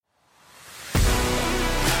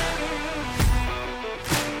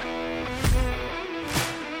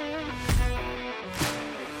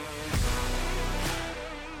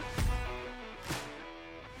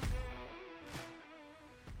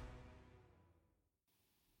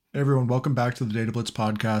Hey everyone, welcome back to the DataBlitz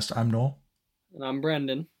podcast. I'm Noel. And I'm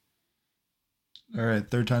Brendan. All right,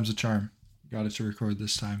 third time's a charm. Got it to record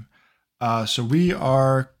this time. So we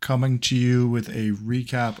are coming to you with a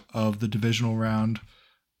recap of the divisional round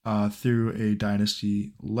through a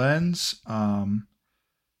Dynasty lens. So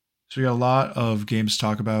we got a lot of games to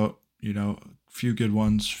talk about. A few good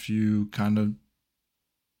ones, few kind of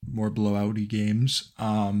more blowouty games.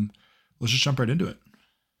 Let's just jump right into it.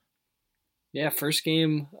 Yeah, first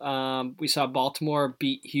game, we saw Baltimore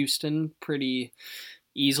beat Houston pretty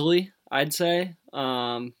easily, I'd say.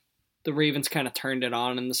 The Ravens kind of turned it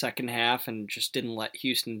on in the second half and just didn't let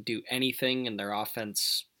Houston do anything, and their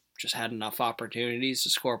offense just had enough opportunities to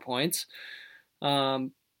score points. I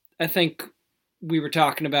think we were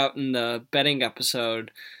talking about in the betting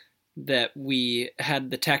episode that we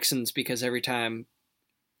had the Texans because every time,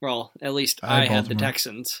 well, at least I I had had the Baltimore.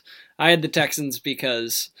 Texans. I had the Texans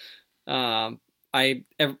because I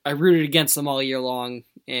rooted against them all year long,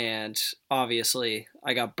 and obviously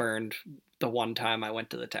I got burned the one time I went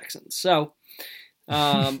to the Texans. So,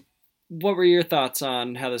 what were your thoughts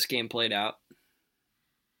on how this game played out?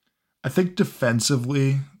 I think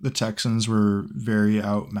defensively, the Texans were very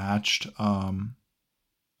outmatched. I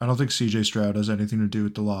don't think CJ Stroud has anything to do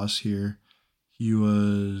with the loss here. He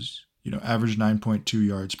was, average 9.2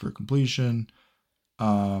 yards per completion.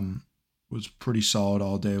 Was pretty solid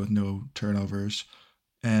all day with no turnovers.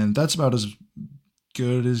 And that's about as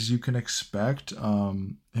good as you can expect.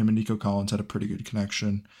 Him and Nico Collins had a pretty good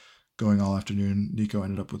connection going all afternoon. Nico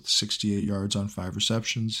ended up with 68 yards on 5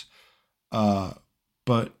 receptions.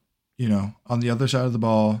 But, on the other side of the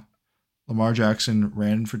ball, Lamar Jackson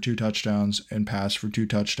ran for 2 touchdowns and passed for 2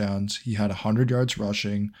 touchdowns. He had 100 yards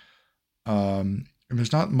rushing. And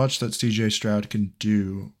there's not much that CJ Stroud can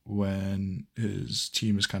do when his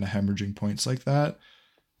team is kind of hemorrhaging points like that.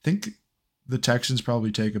 I think the Texans probably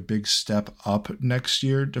take a big step up next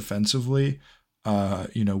year defensively,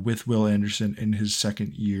 with Will Anderson in his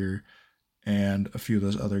second year and a few of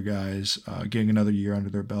those other guys getting another year under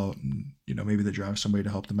their belt. And, maybe they draft somebody to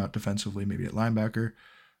help them out defensively, maybe at linebacker.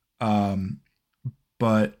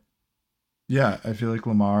 But yeah, I feel like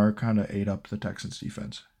Lamar kind of ate up the Texans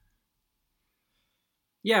defense.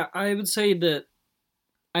 Yeah, I would say that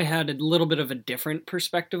I had a little bit of a different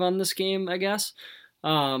perspective on this game, I guess.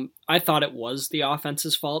 I thought it was the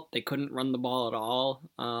offense's fault. They couldn't run the ball at all.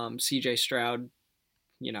 CJ Stroud,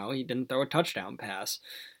 he didn't throw a touchdown pass.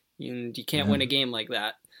 And you can't Yeah. win a game like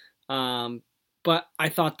that. But I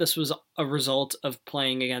thought this was a result of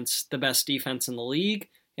playing against the best defense in the league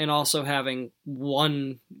and also having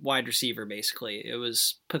one wide receiver, basically. It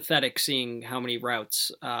was pathetic seeing how many routes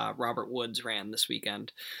Robert Woods ran this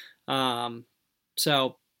weekend.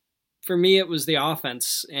 So for me, it was the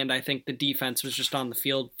offense, and I think the defense was just on the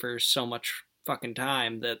field for so much fucking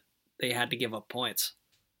time that they had to give up points.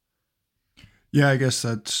 Yeah, I guess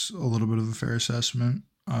that's a little bit of a fair assessment.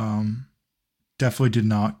 Definitely did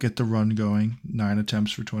not get the run going. 9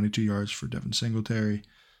 attempts for 22 yards for Devin Singletary.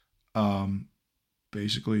 Um,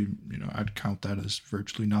 Basically, I'd count that as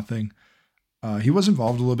virtually nothing. He was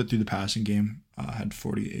involved a little bit through the passing game, had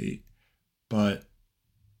 48. But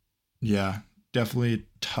yeah, definitely a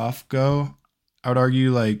tough go. I would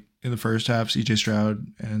argue, like, in the first half, CJ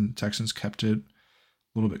Stroud and Texans kept it a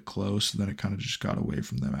little bit close, and then it kind of just got away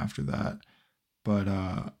from them after that. But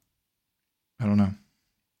I don't know.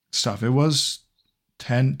 It's tough. It was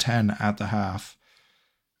 10-10 at the half,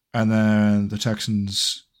 and then the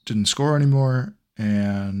Texans didn't score anymore,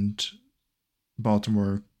 and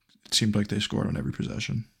Baltimore, it seemed like they scored on every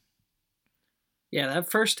possession. Yeah,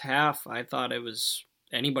 that first half, I thought it was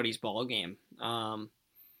anybody's ball game. But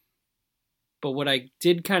what I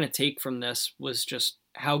did kind of take from this was just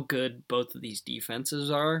how good both of these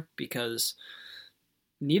defenses are, because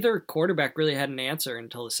neither quarterback really had an answer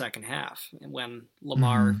until the second half when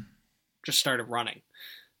Lamar Mm-hmm. just started running.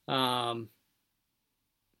 Um,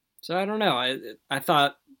 so I don't know. I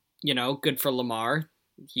thought, good for Lamar.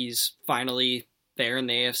 He's finally there in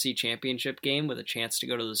the AFC Championship game with a chance to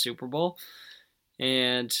go to the Super Bowl.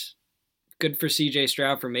 And good for CJ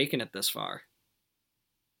Stroud for making it this far.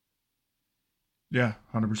 Yeah,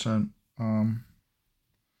 100%. Do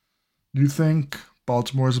you think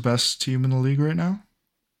Baltimore's the best team in the league right now?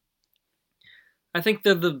 I think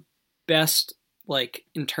they're the best, like,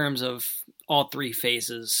 in terms of all three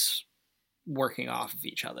phases working off of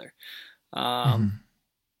each other. Um, Mm-hmm.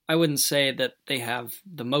 I wouldn't say that they have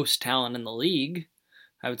the most talent in the league.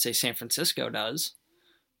 I would say San Francisco does,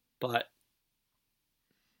 but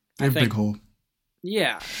They I have a big think, hole.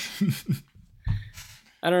 yeah,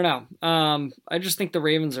 I don't know. I just think the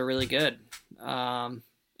Ravens are really good, and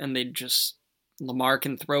they just, Lamar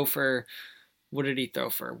can throw for, what did he throw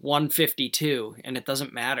for? 152, and it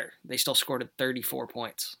doesn't matter. They still scored 34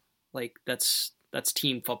 points. Like, that's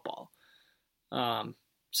team football.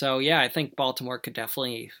 So, yeah, I think Baltimore could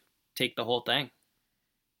definitely take the whole thing.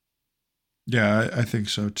 Yeah, I think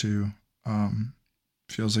so too.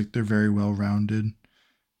 Feels like they're very well rounded,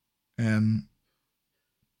 and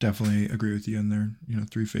definitely agree with you in their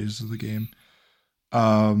three phases of the game.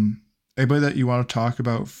 Anybody that you want to talk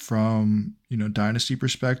about from dynasty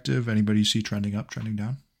perspective? Anybody you see trending up, trending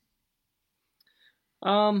down?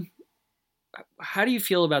 How do you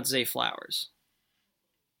feel about Zay Flowers?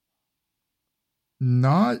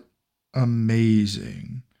 Not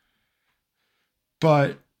amazing,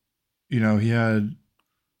 but he had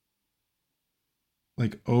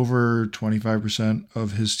like over 25%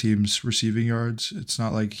 of his team's receiving yards. It's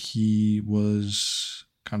not like he was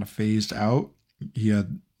kind of phased out. He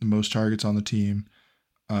had the most targets on the team,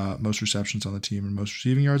 most receptions on the team, and most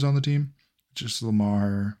receiving yards on the team. Just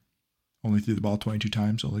Lamar only threw the ball 22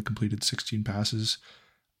 times, only completed 16 passes.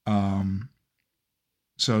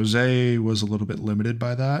 So Zay was a little bit limited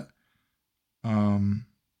by that. I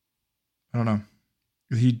don't know.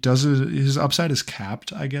 His upside is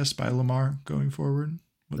capped, I guess, by Lamar going forward.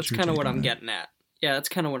 That's kind of what I'm getting at. Yeah, that's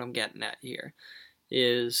kind of what I'm getting at here.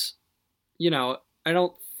 Is, I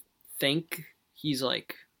don't think he's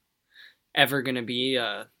like ever going to be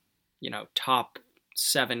a, top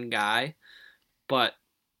 7 guy, but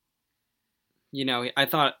I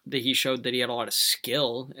thought that he showed that he had a lot of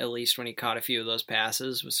skill, at least when he caught a few of those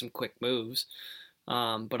passes with some quick moves.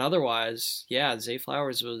 But otherwise, yeah, Zay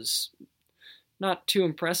Flowers was not too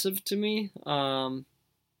impressive to me all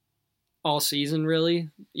season, really,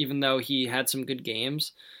 even though he had some good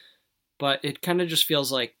games. But it kind of just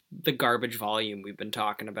feels like the garbage volume we've been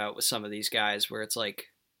talking about with some of these guys, where it's like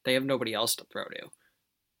they have nobody else to throw to.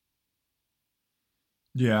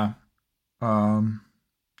 Yeah.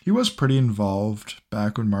 He was pretty involved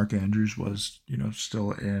back when Mark Andrews was,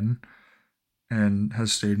 still in, and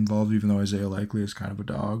has stayed involved even though Isaiah Likely is kind of a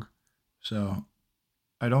dog. So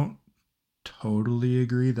I don't totally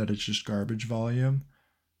agree that it's just garbage volume.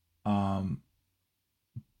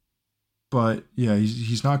 But yeah,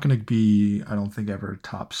 he's not going to be, I don't think, ever a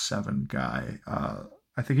top 7 guy.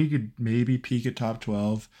 I think he could maybe peak at top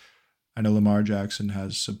 12. I know Lamar Jackson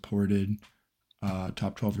has supported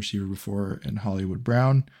top 12 receiver before in Hollywood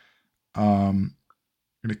Brown. And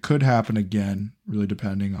it could happen again, really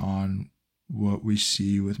depending on what we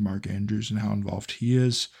see with Mark Andrews and how involved he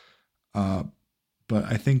is. But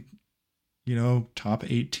I think, top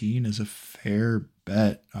 18 is a fair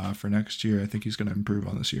bet for next year. I think he's going to improve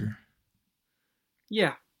on this year.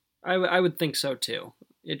 Yeah, I would think so too.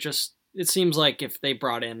 It seems like if they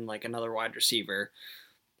brought in like another wide receiver,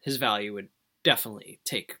 his value would definitely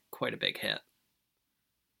take quite a big hit.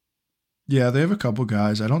 Yeah, they have a couple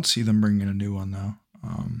guys. I don't see them bringing in a new one though.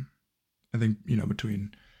 I think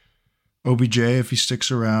between OBJ, if he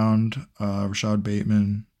sticks around, Rashad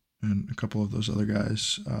Bateman, and a couple of those other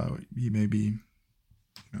guys, he may be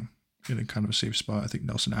in a kind of a safe spot. I think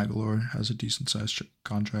Nelson Aguilar has a decent sized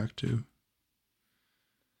contract too.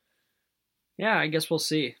 Yeah, I guess we'll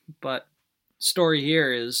see. But story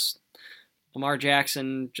here is Lamar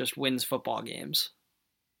Jackson just wins football games.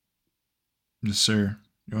 Yes, sir.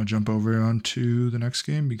 You want to jump over on to the next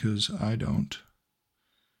game? Because I don't.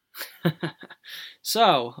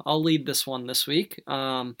 So, I'll lead this one this week.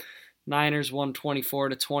 Niners won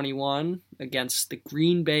 24-21 against the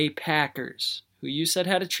Green Bay Packers, who you said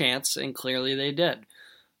had a chance, and clearly they did.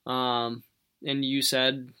 And you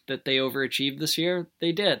said that they overachieved this year.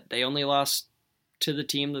 They did. They only lost to the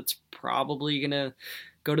team that's probably going to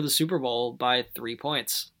go to the Super Bowl by 3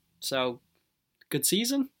 points. So, good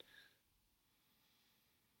season?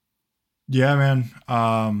 Yeah, man.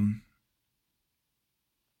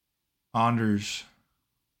 Anders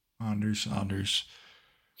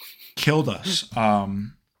killed us.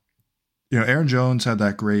 Aaron Jones had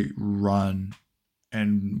that great run,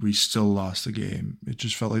 and we still lost the game. It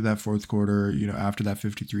just felt like that fourth quarter, after that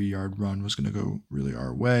 53-yard run was going to go really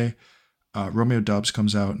our way. Romeo Doubs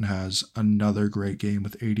comes out and has another great game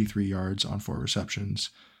with 83 yards on 4 receptions.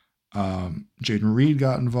 Jaden Reed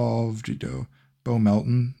got involved. Bo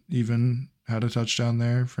Melton even had a touchdown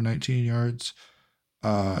there for 19 yards.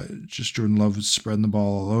 Just Jordan Love was spreading the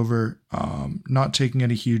ball all over, not taking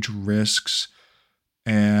any huge risks,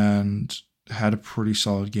 and had a pretty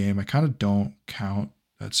solid game. I kind of don't count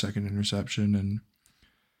that second interception. And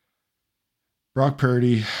Brock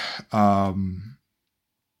Purdy, I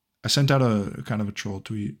sent out a kind of a troll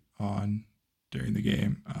tweet during the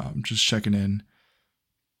game, just checking in.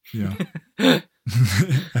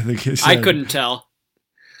 I think he said, I couldn't tell.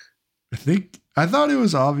 I thought it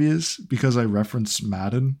was obvious because I referenced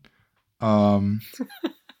Madden. Let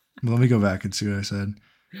me go back and see what I said.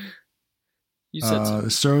 You said so.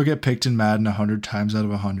 The star will get picked in Madden 100 times out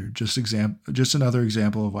of 100. Just another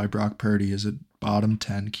example of why Brock Purdy is a bottom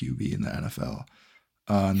 10 QB in the NFL.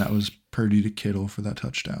 And that was Purdy to Kittle for that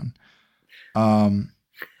touchdown.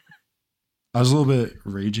 I was a little bit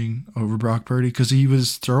raging over Brock Purdy because he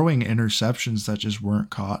was throwing interceptions that just weren't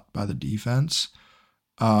caught by the defense.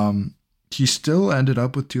 He still ended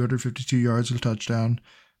up with 252 yards and a touchdown,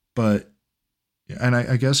 and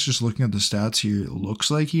I guess just looking at the stats here, it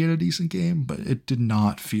looks like he had a decent game, but it did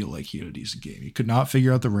not feel like he had a decent game. He could not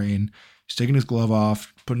figure out the rain. He's taking his glove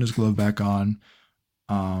off, putting his glove back on.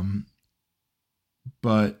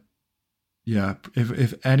 But yeah,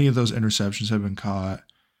 if any of those interceptions had been caught,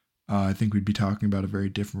 I think we'd be talking about a very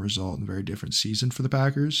different result and a very different season for the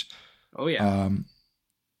Packers. Oh, yeah.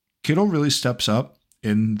 Kittle really steps up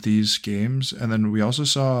in these games. And then we also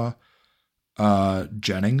saw Juwan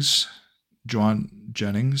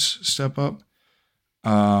Jennings step up.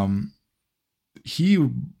 Every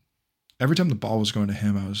time the ball was going to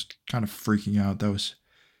him, I was kind of freaking out.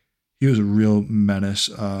 He was a real menace.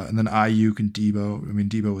 And then Ayuk and Debo. I mean,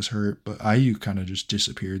 Debo was hurt, but Ayuk kind of just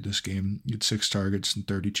disappeared this game. He had 6 targets and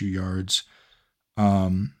 32 yards.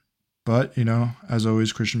 But, as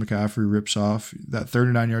always, Christian McCaffrey rips off. That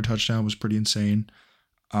 39-yard touchdown was pretty insane.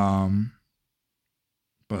 But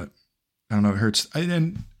I don't know, it hurts.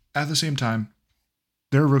 And at the same time,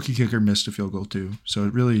 their rookie kicker missed a field goal too. So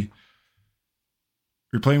it really,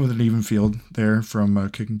 you're playing with an even field there from a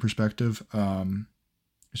kicking perspective.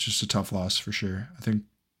 It's just a tough loss for sure. I think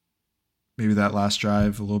maybe that last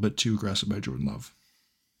drive, a little bit too aggressive by Jordan Love.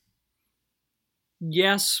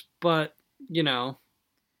 Yes, but,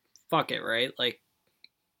 fuck it, right? Like,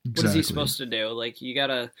 What is he supposed to do? Like, you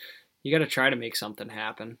gotta try to make something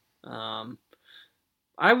happen.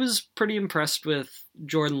 I was pretty impressed with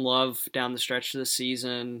Jordan Love down the stretch of the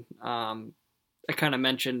season. I kind of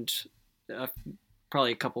mentioned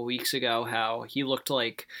probably a couple weeks ago how he looked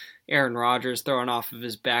like Aaron Rodgers throwing off of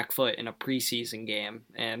his back foot in a preseason game,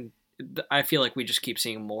 and I feel like we just keep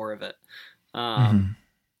seeing more of it.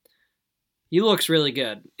 He looks really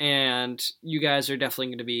good, and you guys are definitely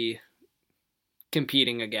going to be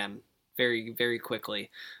competing again very, very quickly.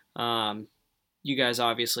 You guys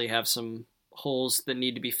obviously have some holes that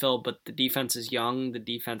need to be filled, but the defense is young, the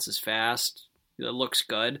defense is fast, it looks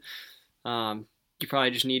good. You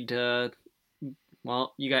probably just need to,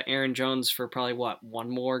 you got Aaron Jones for probably one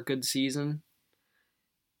more good season?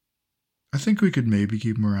 I think we could maybe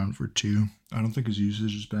keep him around for 2. I don't think his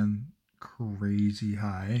usage has been crazy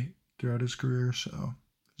high throughout his career, so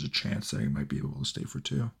there's a chance that he might be able to stay for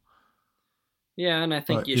 2. Yeah, and I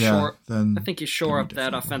think you shore up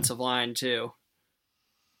that offensive line too.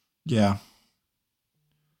 Yeah.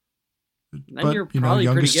 Then you're probably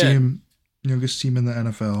youngest pretty good. Youngest team in the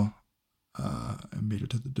NFL, and made it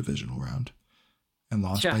to the divisional round and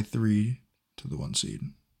lost by 3 to the 1 seed.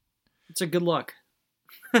 It's a good look.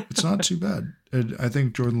 It's not too bad. I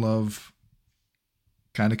think Jordan Love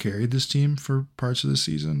kind of carried this team for parts of the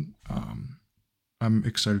season. I'm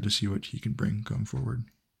excited to see what he can bring going forward.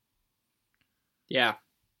 Yeah.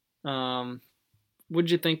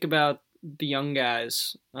 What'd you think about the young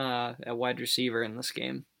guys at wide receiver in this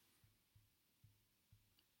game?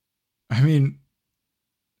 I mean,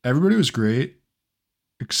 everybody was great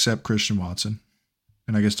except Christian Watson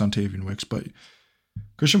and I guess Dontavian Wicks, but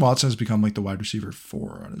Christian Watson has become like the wide receiver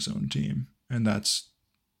 4 on his own team, and that's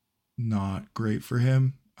not great for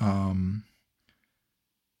him. I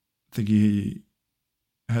think he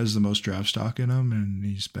has the most draft stock in him, and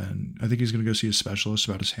I think he's going to go see a specialist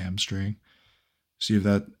about his hamstring, see if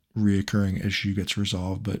that reoccurring issue gets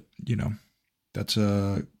resolved. But, that's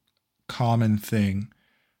a common thing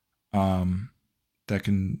that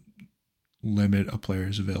can limit a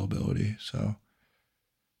player's availability. So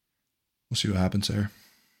we'll see what happens there.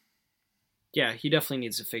 Yeah, he definitely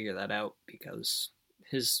needs to figure that out because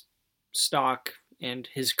his stock and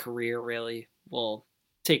his career really will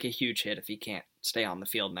take a huge hit if he can't stay on the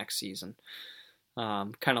field next season.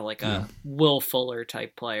 Kind of like a Will Fuller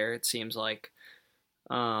type player, it seems like.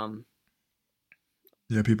 Yeah,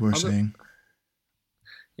 people are saying.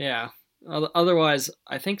 Yeah. Otherwise,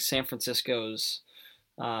 I think San Francisco's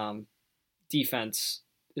defense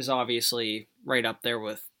is obviously right up there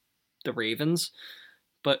with the Ravens.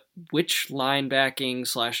 But which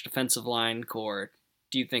linebacking / defensive line core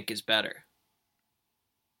do you think is better?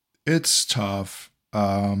 It's tough.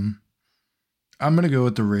 I'm going to go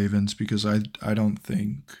with the Ravens because I don't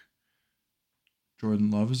think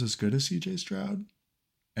Jordan Love is as good as CJ Stroud,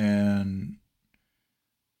 and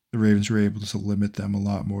the Ravens were able to limit them a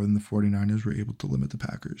lot more than the 49ers were able to limit the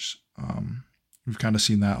Packers. We've kind of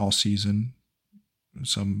seen that all season.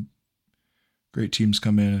 Some great teams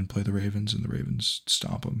come in and play the Ravens, and the Ravens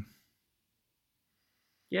stomp them.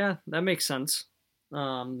 Yeah, that makes sense.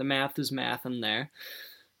 The math is math in there.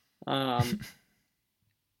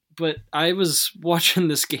 But I was watching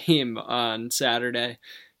this game on Saturday,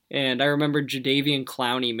 and I remember Jadeveon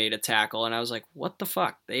Clowney made a tackle, and I was like, what the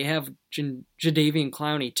fuck? They have Jadeveon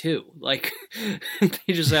Clowney too. Like,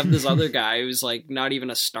 they just have this other guy who's like not even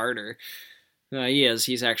a starter. He is.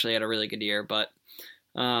 He's actually had a really good year, but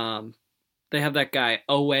they have that guy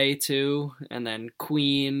Owe too, and then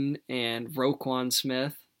Queen and Roquan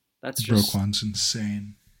Smith. That's just Roquan's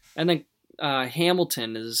insane. And then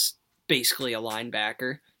Hamilton is basically a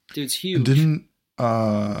linebacker. Dude's huge. And didn't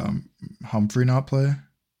Humphrey not play?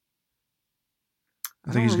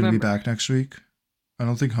 I think he's going to be back next week. I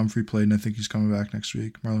don't think Humphrey played, and I think he's coming back next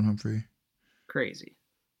week. Marlon Humphrey. Crazy.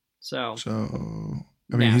 So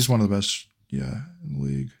I mean, he's one of the best, in the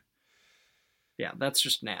league. Yeah, that's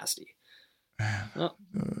just nasty. Well,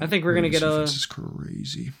 I think we're going to get This is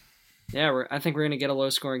crazy. Yeah, I think we're going to get a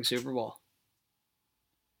low-scoring Super Bowl.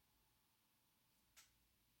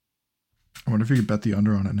 I wonder if you could bet the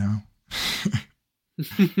under on it now.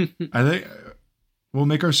 I think we'll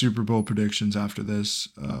make our Super Bowl predictions after this,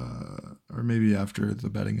 or maybe after the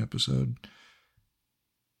betting episode.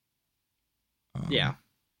 Yeah.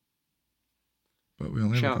 But we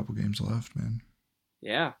only have a couple games left, man.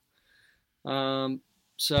 Yeah.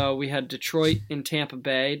 So we had Detroit and Tampa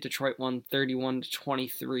Bay. Detroit won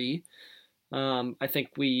 31-23. I think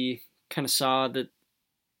we kind of saw that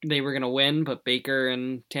they were going to win, but Baker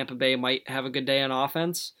and Tampa Bay might have a good day on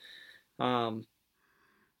offense. The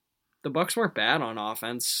Bucs weren't bad on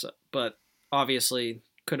offense, but obviously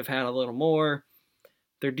could have had a little more.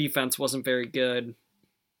 Their defense wasn't very good,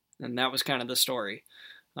 and that was kind of the story.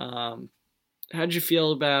 How'd you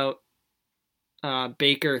feel about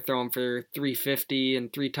Baker throwing for 350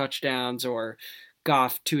 and 3 touchdowns, or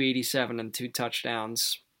Goff 287 and 2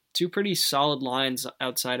 touchdowns? Two pretty solid lines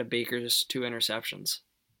outside of Baker's 2 interceptions.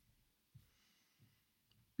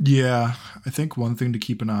 Yeah, I think one thing to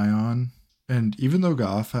keep an eye on, and even though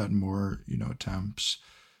Goff had more, attempts,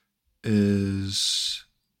 is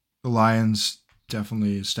the Lions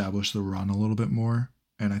definitely established the run a little bit more,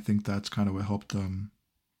 and I think that's kind of what helped them,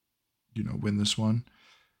 win this one.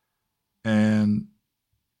 And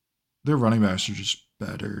their running backs are just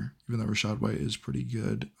better, even though Rachaad White is pretty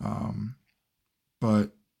good. But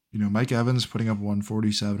Mike Evans putting up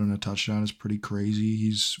 147 and a touchdown is pretty crazy.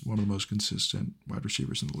 He's one of the most consistent wide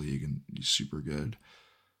receivers in the league, and he's super good.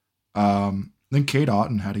 Then Cade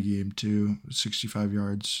Otton had a game too, 65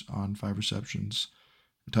 yards on 5 receptions,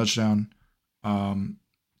 a touchdown.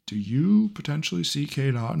 Do you potentially see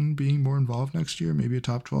Cade Otton being more involved next year? Maybe a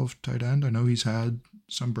top 12 tight end? I know he's had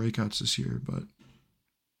some breakouts this year, but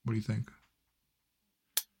what do you think?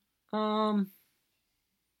 I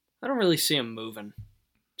don't really see him moving,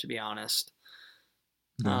 to be honest.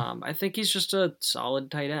 Yeah. I think he's just a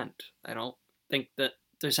solid tight end. I don't think that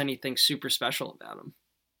there's anything super special about him.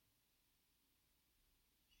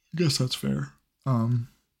 I guess that's fair.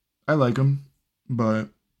 I like him, but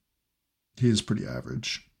he is pretty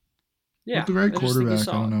average. Yeah. With the right quarterback,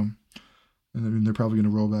 I don't know. And I mean, they're probably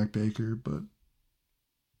going to roll back Baker, but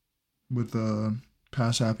with a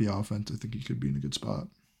pass-happy offense, I think he could be in a good spot.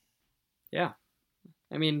 Yeah.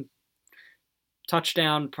 I mean,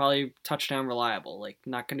 probably touchdown reliable. Like,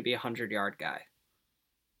 not going to be a 100-yard guy.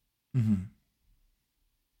 Mm-hmm.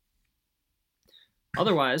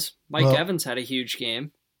 Otherwise, Mike Evans had a huge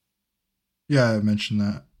game. Yeah, I mentioned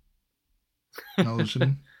that. Not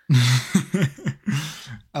listening.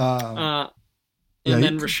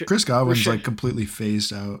 Chris Godwin's like completely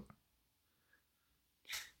phased out.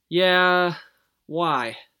 Yeah,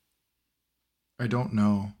 why? I don't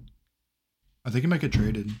know. I think he might get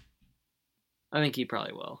traded. I think he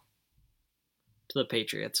probably will. To the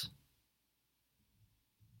Patriots.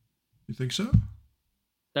 You think so?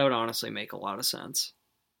 That would honestly make a lot of sense.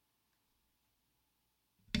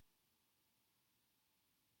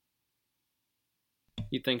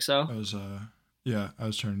 You think so? I was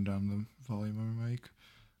turning down the volume on my mic.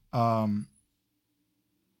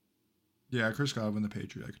 Yeah, Chris Godwin, the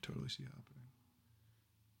Patriot, I could totally see happening.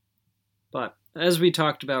 But as we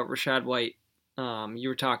talked about Rachaad White, you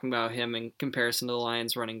were talking about him in comparison to the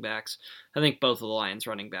Lions running backs. I think both of the Lions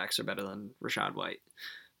running backs are better than Rachaad White.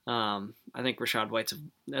 I think Rachaad White's,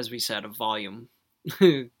 as we said, a volume,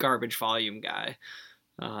 garbage volume guy.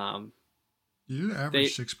 He did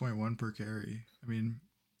average 6.1 per carry. I mean,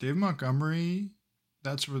 Dave Montgomery,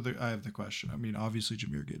 that's where I have the question. I mean, obviously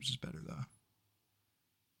Jahmyr Gibbs is better, though.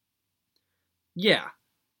 Yeah.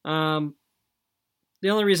 The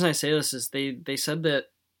only reason I say this is they said that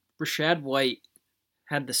Rachaad White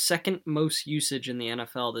had the second most usage in the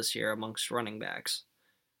NFL this year amongst running backs.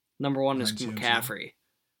 Number one is McCaffrey.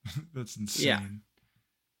 That's insane. Yeah.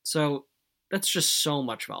 So that's just so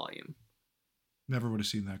much volume. Never would have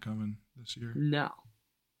seen that coming this year. No.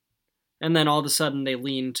 And then all of a sudden they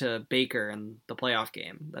lean to Baker in the playoff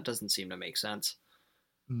game. That doesn't seem to make sense.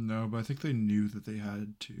 No, but I think they knew that they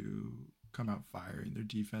had to come out firing. Their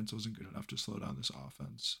defense wasn't good enough to slow down this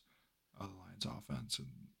offense, the Lions offense, and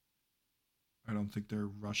I don't think their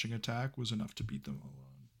rushing attack was enough to beat them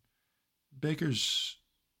alone. Baker's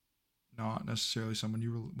not necessarily someone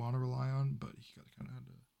you want to rely on, but he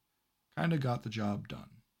kind of got the job done.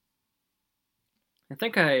 I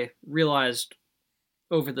think I realized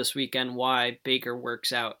over this weekend why Baker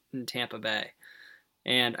works out in Tampa Bay.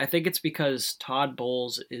 And I think it's because Todd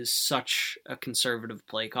Bowles is such a conservative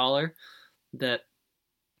play caller that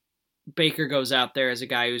Baker goes out there as a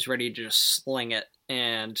guy who's ready to just sling it.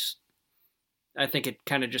 And I think it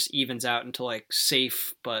kind of just evens out into like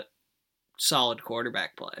safe but solid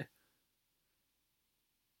quarterback play.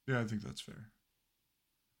 Yeah, I think that's fair.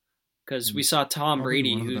 Because we saw Tom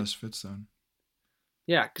Brady, one of the best fits then.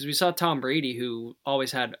 Yeah, because we saw Tom Brady, who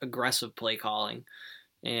always had aggressive play calling,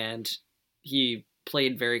 and he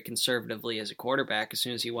played very conservatively as a quarterback. As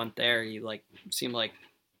soon as he went there, he seemed like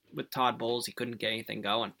with Todd Bowles, he couldn't get anything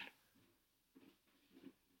going.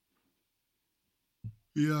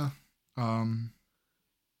 Yeah, I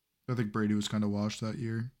think Brady was kind of washed that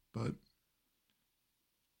year, but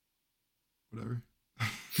whatever.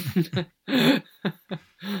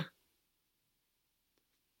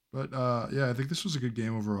 But yeah, I think this was a good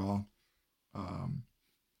game overall.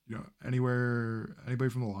 Anybody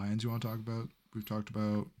from the Lions you want to talk about? We've talked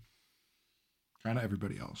about kind of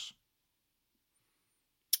everybody else.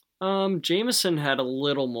 Jameson had a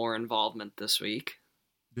little more involvement this week.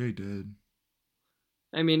 They did.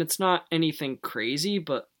 I mean, it's not anything crazy,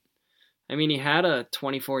 but I mean, he had a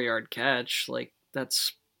 24-yard catch. Like,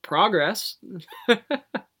 that's progress.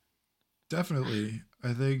 Definitely.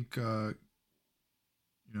 I think,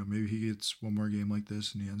 maybe he gets one more game like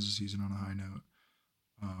this and he ends the season on a high note.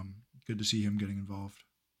 Good to see him getting involved.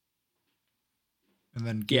 And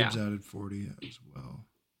then Gibbs added 40 as well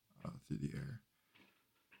through the air.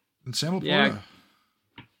 And Sam Laporta. Yeah.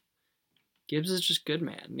 Gibbs is just good,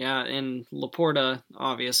 man. Yeah, and Laporta,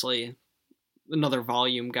 obviously, another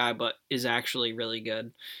volume guy, but is actually really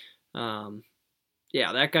good.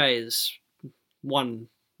 Yeah, that guy is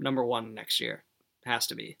number one next year. Has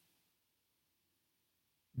to be.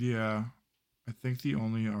 Yeah. I think the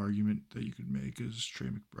only argument that you could make is Trey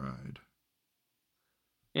McBride.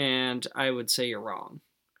 And I would say you're wrong.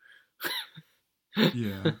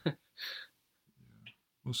 Yeah.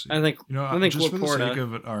 We'll see. I think just Laporta, for the sake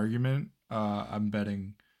of an argument, I'm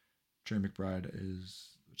betting Trey McBride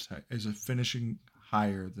is a finishing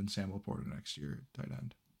higher than Sam Laporta next year at tight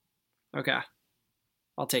end. Okay.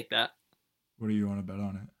 I'll take that. What do you want to bet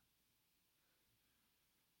on it?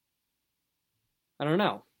 I don't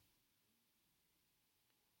know.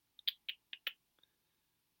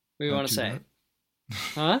 What do you want to say? Bet?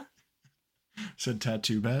 Huh? Said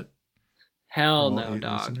tattoo bet? Hell no,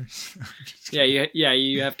 dog.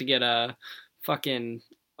 You have to get a fucking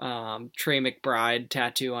Trey McBride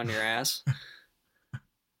tattoo on your ass.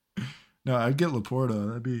 No, I'd get Laporta.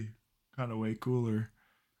 That'd be kind of way cooler.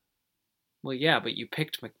 Well, yeah, but you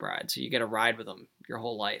picked McBride, so you get to ride with him your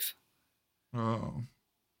whole life. Oh.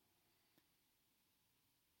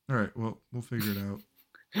 All right, well, we'll figure it out.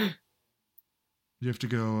 You have to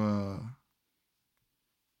go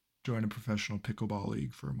join a professional pickleball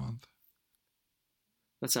league for a month.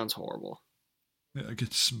 That sounds horrible. Yeah, I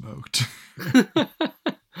get smoked.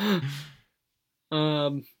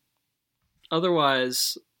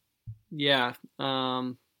 Otherwise, yeah.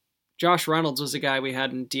 Josh Reynolds was a guy we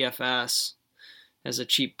had in DFS as a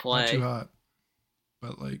cheap play. Not too hot,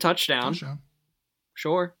 but touchdown.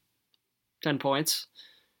 Sure. 10 points.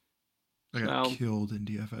 I got killed in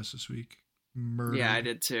DFS this week. Murdered. Yeah, I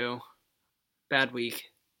did too. Bad week.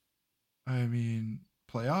 I mean,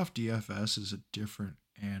 playoff DFS is a different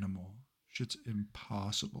animal. Shit's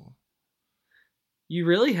impossible. You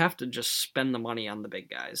really have to just spend the money on the big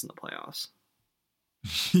guys in the playoffs.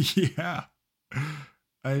 Yeah.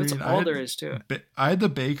 That's all there is to it. I had the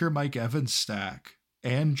Baker Mike Evans stack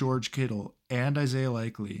and George Kittle and Isaiah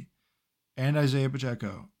Likely and Isaiah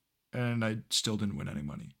Pacheco, and I still didn't win any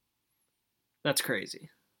money. That's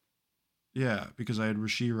crazy. Yeah, because I had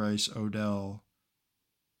Rashee Rice, Odell,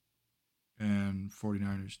 and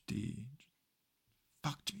 49ers D.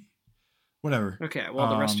 Fucked me. Whatever. Okay, well,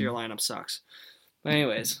 the rest of your lineup sucks. But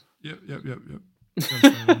anyways. Yep.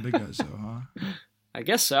 Some big guys, though, huh? I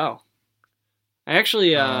guess so. I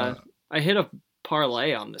actually, I hit a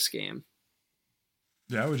parlay on this game.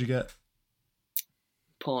 Yeah, what'd you get?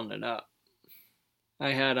 Pulling it up.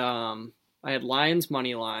 I had Lions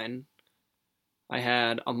money line. I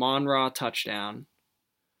had Amon-Ra touchdown.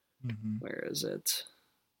 Mm-hmm. Where is it?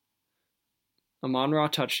 Amon-Ra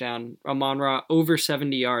touchdown. Amon-Ra over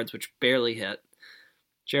 70 yards, which barely hit.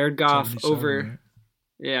 Jared Goff over... Right?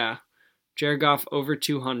 Yeah. Jared Goff over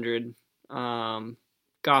 200.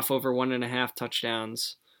 Goff over 1.5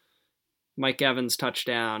 touchdowns. Mike Evans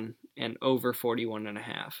touchdown and over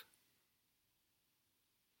 41.5.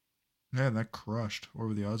 Yeah, that crushed. What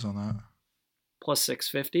were the odds on that? Plus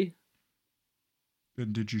 650.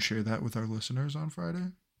 And did you share that with our listeners on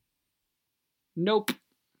Friday? Nope.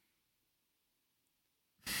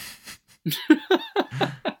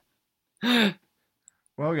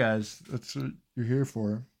 Well, guys, that's what you're here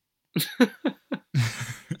for.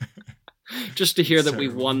 Just to hear that we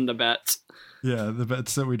won the bets. Yeah, the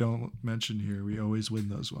bets that we don't mention here, we always win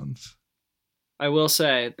those ones. I will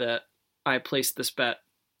say that I placed this bet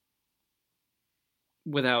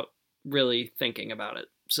without really thinking about it.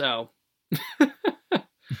 So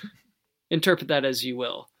interpret that as you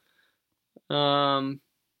will.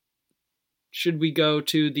 Should we go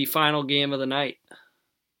to the final game of the night?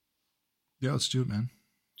 Yeah, let's do it, man.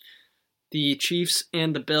 The Chiefs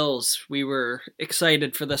and the Bills. We were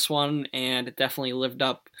excited for this one, and it definitely lived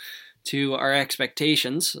up to our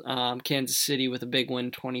expectations. Kansas City with a big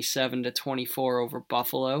win, 27-24 over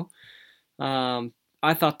Buffalo.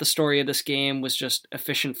 I thought the story of this game was just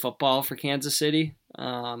efficient football for Kansas City,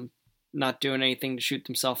 not doing anything to shoot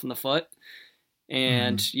themselves in the foot.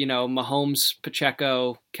 And, Mahomes,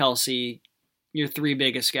 Pacheco, Kelsey, your three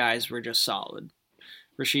biggest guys were just solid.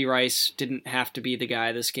 Rashee Rice didn't have to be the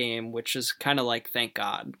guy this game, which is kind of like, thank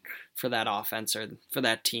God for that offense or for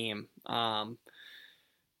that team.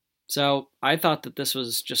 So I thought that this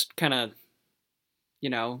was just kind of,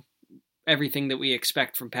 everything that we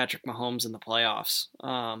expect from Patrick Mahomes in the playoffs.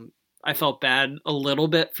 I felt bad a little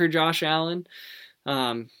bit for Josh Allen.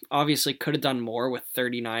 Obviously could have done more with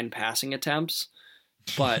 39 passing attempts,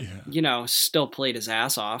 but, still played his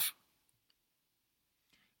ass off.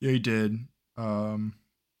 Yeah, he did.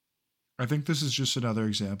 I think this is just another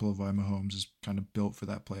example of why Mahomes is kind of built for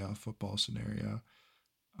that playoff football scenario.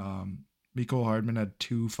 Mecole Hardman had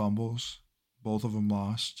 2 fumbles, both of them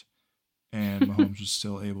lost, and Mahomes was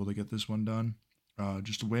still able to get this one done.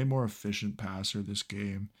 Just a way more efficient passer this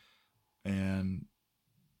game, and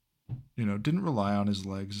didn't rely on his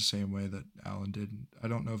legs the same way that Allen did. I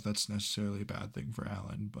don't know if that's necessarily a bad thing for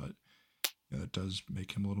Allen, but it does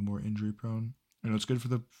make him a little more injury prone. It's good for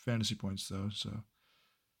the fantasy points though. So,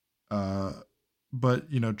 but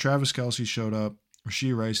Travis Kelce showed up.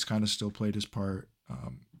 Rashee Rice kind of still played his part.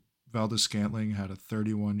 Valdez-Scantling had a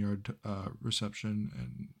 31-yard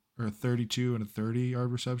reception or a 32 and a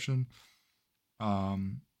 30-yard reception.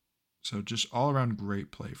 So just all around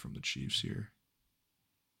great play from the Chiefs here.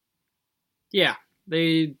 Yeah,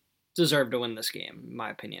 they deserve to win this game, in my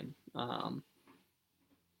opinion.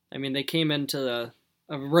 They came into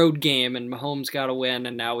a road game and Mahomes got a win,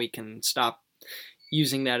 and now we can stop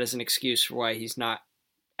using that as an excuse for why he's not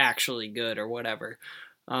actually good or whatever.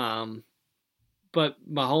 But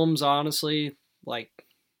Mahomes, honestly, if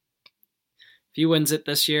he wins it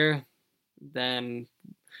this year, then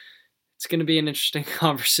it's going to be an interesting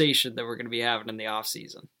conversation that we're going to be having in the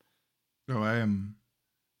offseason. Oh, I am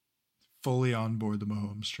fully on board the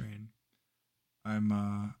Mahomes train. I'm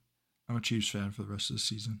a Chiefs fan for the rest of the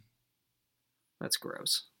season. That's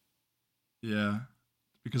gross. Yeah,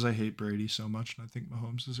 because I hate Brady so much, and I think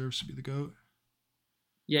Mahomes deserves to be the GOAT.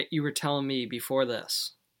 Yet you were telling me before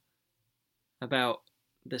this about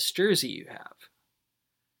this jersey you have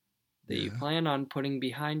that you plan on putting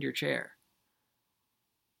behind your chair.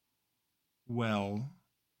 Well,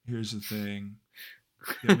 here's the thing.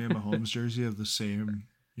 Get me a Mahomes jersey of the same,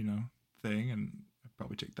 thing, and I'd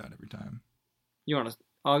probably take that every time. You want to...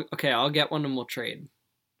 Okay, I'll get one and we'll trade.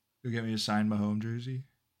 You'll get me a signed Mahomes jersey?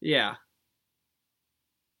 Yeah.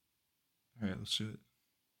 All right, let's do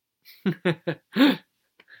it.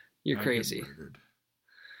 You're crazy.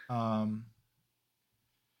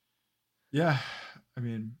 Yeah,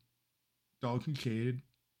 Dalton Kincaid,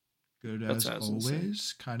 good as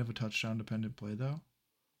always. Kind of a touchdown-dependent play, though.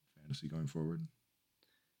 Fantasy going forward.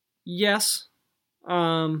 Yes.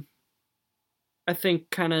 I think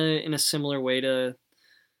kind of in a similar way to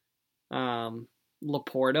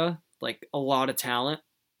Laporta, like a lot of talent,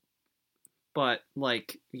 but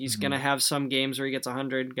like he's gonna have some games where he gets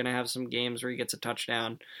 100, gonna have some games where he gets a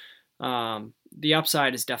touchdown. The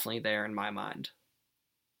upside is definitely there in my mind.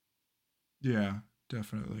 Yeah,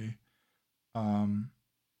 definitely. What's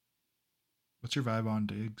your vibe on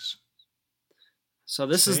Diggs? So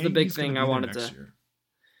this is the Saying big he's gonna thing I be there wanted next to. year.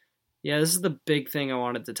 Yeah, this is the big thing I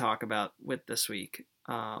wanted to talk about with this week.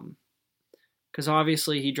 Because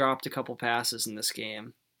obviously he dropped a couple passes in this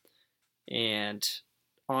game, and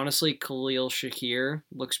honestly, Khalil Shakir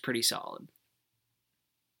looks pretty solid.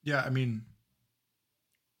 Yeah, I mean,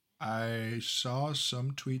 I saw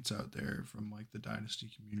some tweets out there from like the Dynasty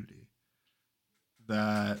community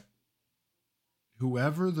that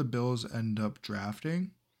whoever the Bills end up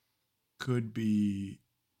drafting could be,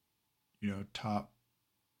 top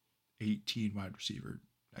 18 wide receiver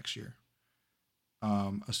next year.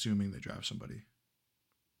 Assuming they draft somebody.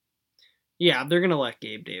 Yeah, they're gonna let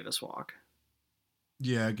Gabe Davis walk.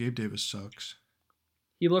 Yeah, Gabe Davis sucks.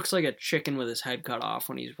 He looks like a chicken with his head cut off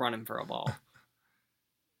when he's running for a ball.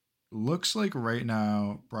 Looks like right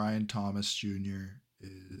now Brian Thomas Jr.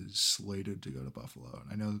 is slated to go to Buffalo.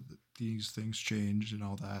 And I know that these things changed and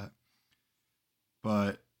all that.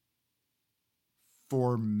 But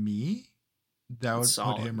for me, that would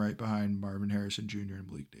put him right behind Marvin Harrison Jr. and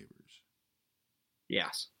Blake Neighbors.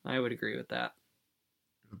 Yes, I would agree with that.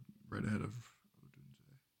 Right ahead of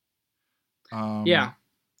yeah,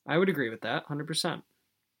 I would agree with that 100%.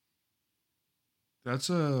 That's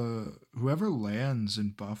whoever lands in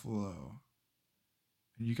Buffalo,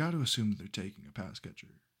 and you got to assume that they're taking a pass catcher.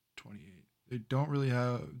 28. They don't really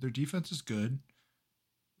have their defense is good.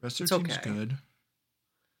 Rest of their team's good.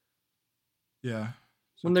 Yeah.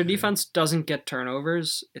 When their defense doesn't get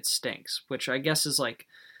turnovers, it stinks, which I guess is like,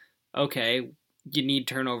 okay, you need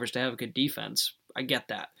turnovers to have a good defense. I get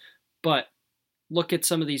that. But look at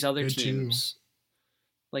some of these other teams.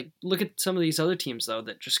 Like, look at some of these other teams, though,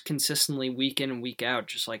 that just consistently week in and week out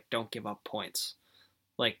just, like, don't give up points.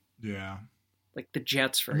 Like, yeah. Like the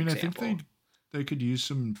Jets, for example. I think they could use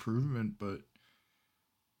some improvement, but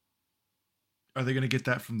are they going to get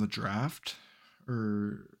that from the draft?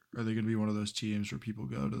 Or are they going to be one of those teams where people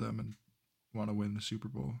go to them and want to win the Super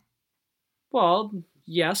Bowl? Well,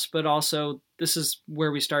 yes, but also this is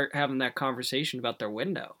where we start having that conversation about their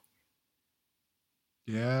window.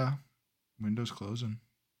 Yeah, window's closing.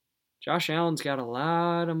 Josh Allen's got a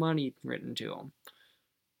lot of money written to him.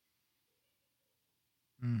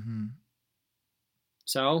 Mm-hmm.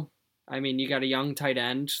 So, I mean, you got a young tight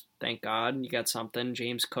end, thank God. You got something.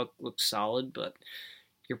 James Cook looks solid, but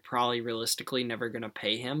you're probably realistically never going to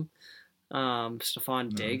pay him.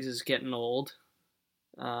 Stephon Diggs is getting old,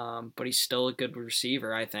 but he's still a good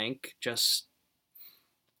receiver, I think. Just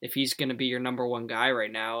if he's going to be your number one guy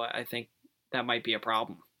right now, I think that might be a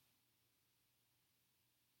problem.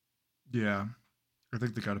 Yeah, I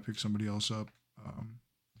think they got to pick somebody else up.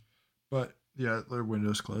 But yeah, their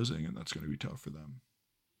window's closing, and that's going to be tough for them.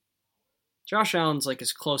 Josh Allen's like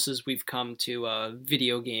as close as we've come to a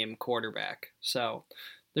video game quarterback. So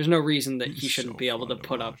there's no reason that he shouldn't be able to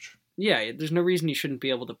put up. Yeah, there's no reason he shouldn't be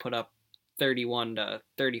able to put up 31 to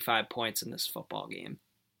 35 points in this football game.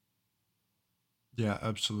 Yeah,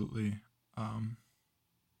 absolutely. I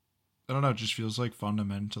don't know. It just feels like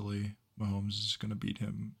fundamentally Mahomes is going to beat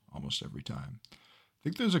him almost every time. I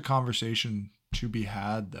think there's a conversation to be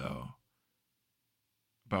had, though,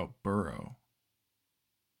 about Burrow.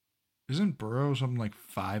 Isn't Burrow something like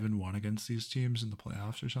 5-1 against these teams in the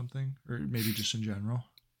playoffs or something? Or maybe just in general?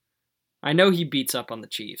 I know he beats up on the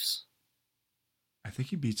Chiefs. I think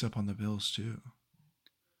he beats up on the Bills, too.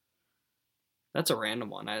 That's a random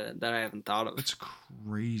one that I haven't thought of. That's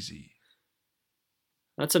crazy.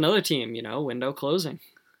 That's another team, window closing.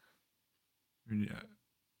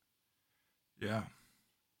 Yeah.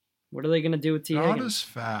 What are they going to do with T. Not Higgins? as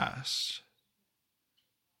fast.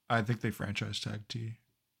 I think they franchise tag T.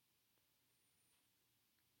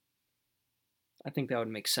 I think that would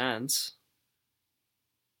make sense.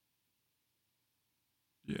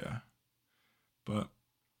 Yeah. But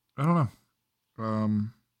I don't know.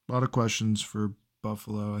 A lot of questions for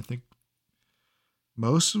Buffalo. I think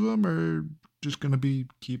most of them are just going to be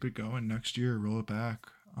keep it going next year, roll it back.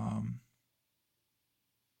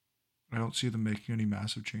 I don't see them making any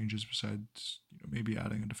massive changes besides maybe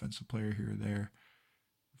adding a defensive player here or there,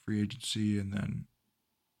 free agency, and then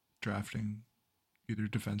drafting either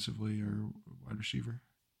defensively or wide receiver.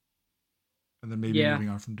 And then maybe moving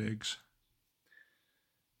on from Diggs.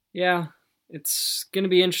 Yeah, it's going to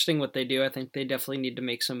be interesting what they do. I think they definitely need to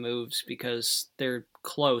make some moves because they're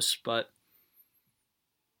close, but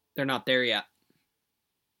they're not there yet.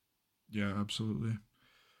 Yeah, absolutely.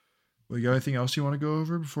 Well, you got anything else you want to go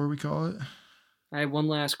over before we call it? I have one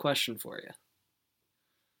last question for you.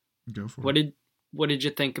 Go for What it. did you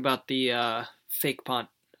think about the fake punt?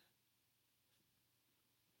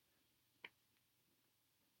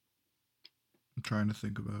 I'm trying to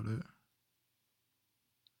think about it.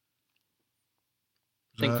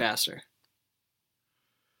 Think faster.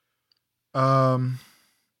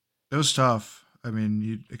 It was tough. I mean,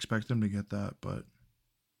 you'd expect them to get that, but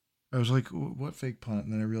I was like, what fake punt?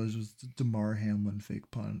 And then I realized it was the DeMar Hamlin fake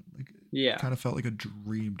punt. Like, Yeah. it kind of felt like a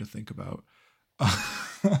dream to think about.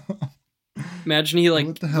 Imagine he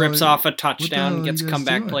rips off a touchdown and gets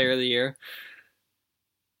comeback player of the year.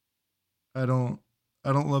 I don't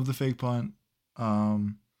love the fake punt.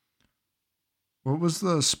 What was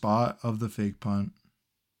the spot of the fake punt?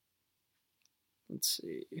 Let's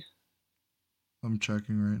see. I'm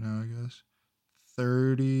checking right now, I guess.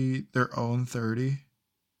 30, their own 30.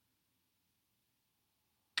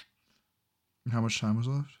 And how much time was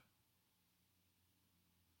left?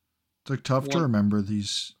 It's like tough to remember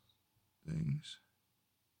these things.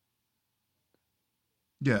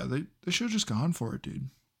 Yeah, they should have just gone for it, dude.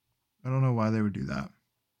 I don't know why they would do that.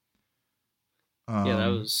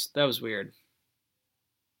 Yeah, that was weird.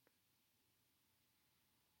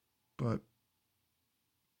 But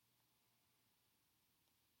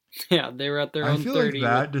yeah, they were at their own 30.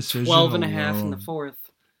 Like that decision 12 and a half in the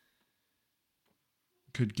fourth.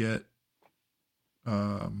 Could get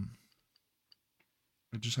I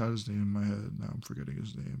just had his name in my head. Now I'm forgetting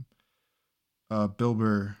his name. Bill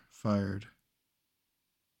Burr fired.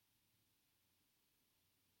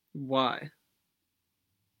 Why?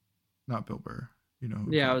 Not Bill Burr. You know.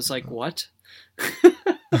 Yeah, I was like, what?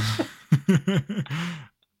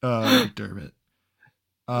 McDermott.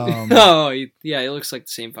 Yeah, he looks like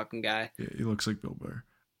the same fucking guy. Yeah, he looks like Bill Burr.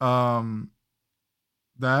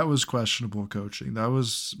 That was questionable coaching. That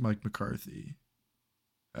was Mike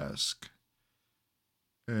McCarthy-esque.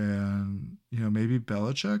 And, maybe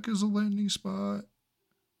Belichick is a landing spot.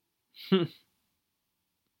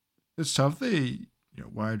 It's tough. They,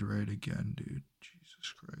 wide right again, dude.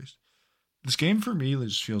 Jesus Christ. This game for me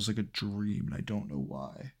just feels like a dream, and I don't know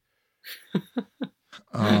why.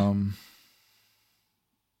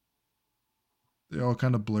 They all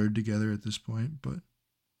kind of blurred together at this point, but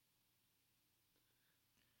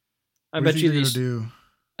I bet you these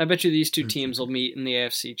two teams will meet in the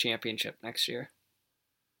AFC Championship next year.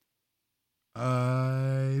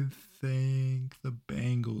 I think the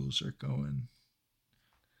Bengals are going.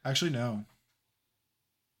 Actually, no.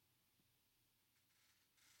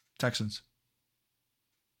 Texans.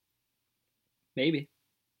 Maybe.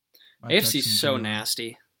 AFC's so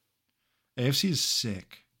nasty. AFC is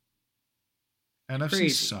sick. NFC Crazy.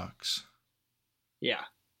 Sucks. Yeah.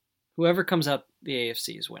 Whoever comes out the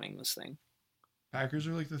AFC is winning this thing. Packers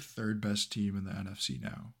are like the third best team in the NFC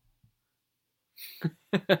now.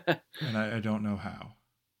 And I don't know how.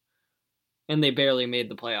 And they barely made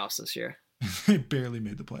the playoffs this year. They barely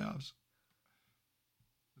made the playoffs.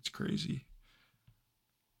 That's crazy.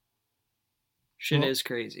 Shit is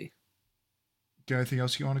crazy. Got anything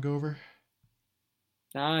else you want to go over?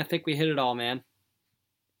 Nah, I think we hit it all, man.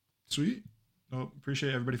 Sweet. Well,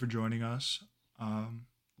 appreciate everybody for joining us. A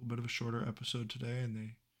little bit of a shorter episode today, and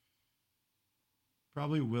they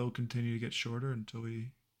probably will continue to get shorter until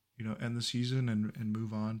we, end the season and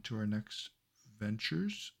move on to our next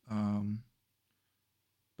ventures.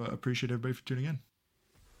 But appreciate everybody for tuning in.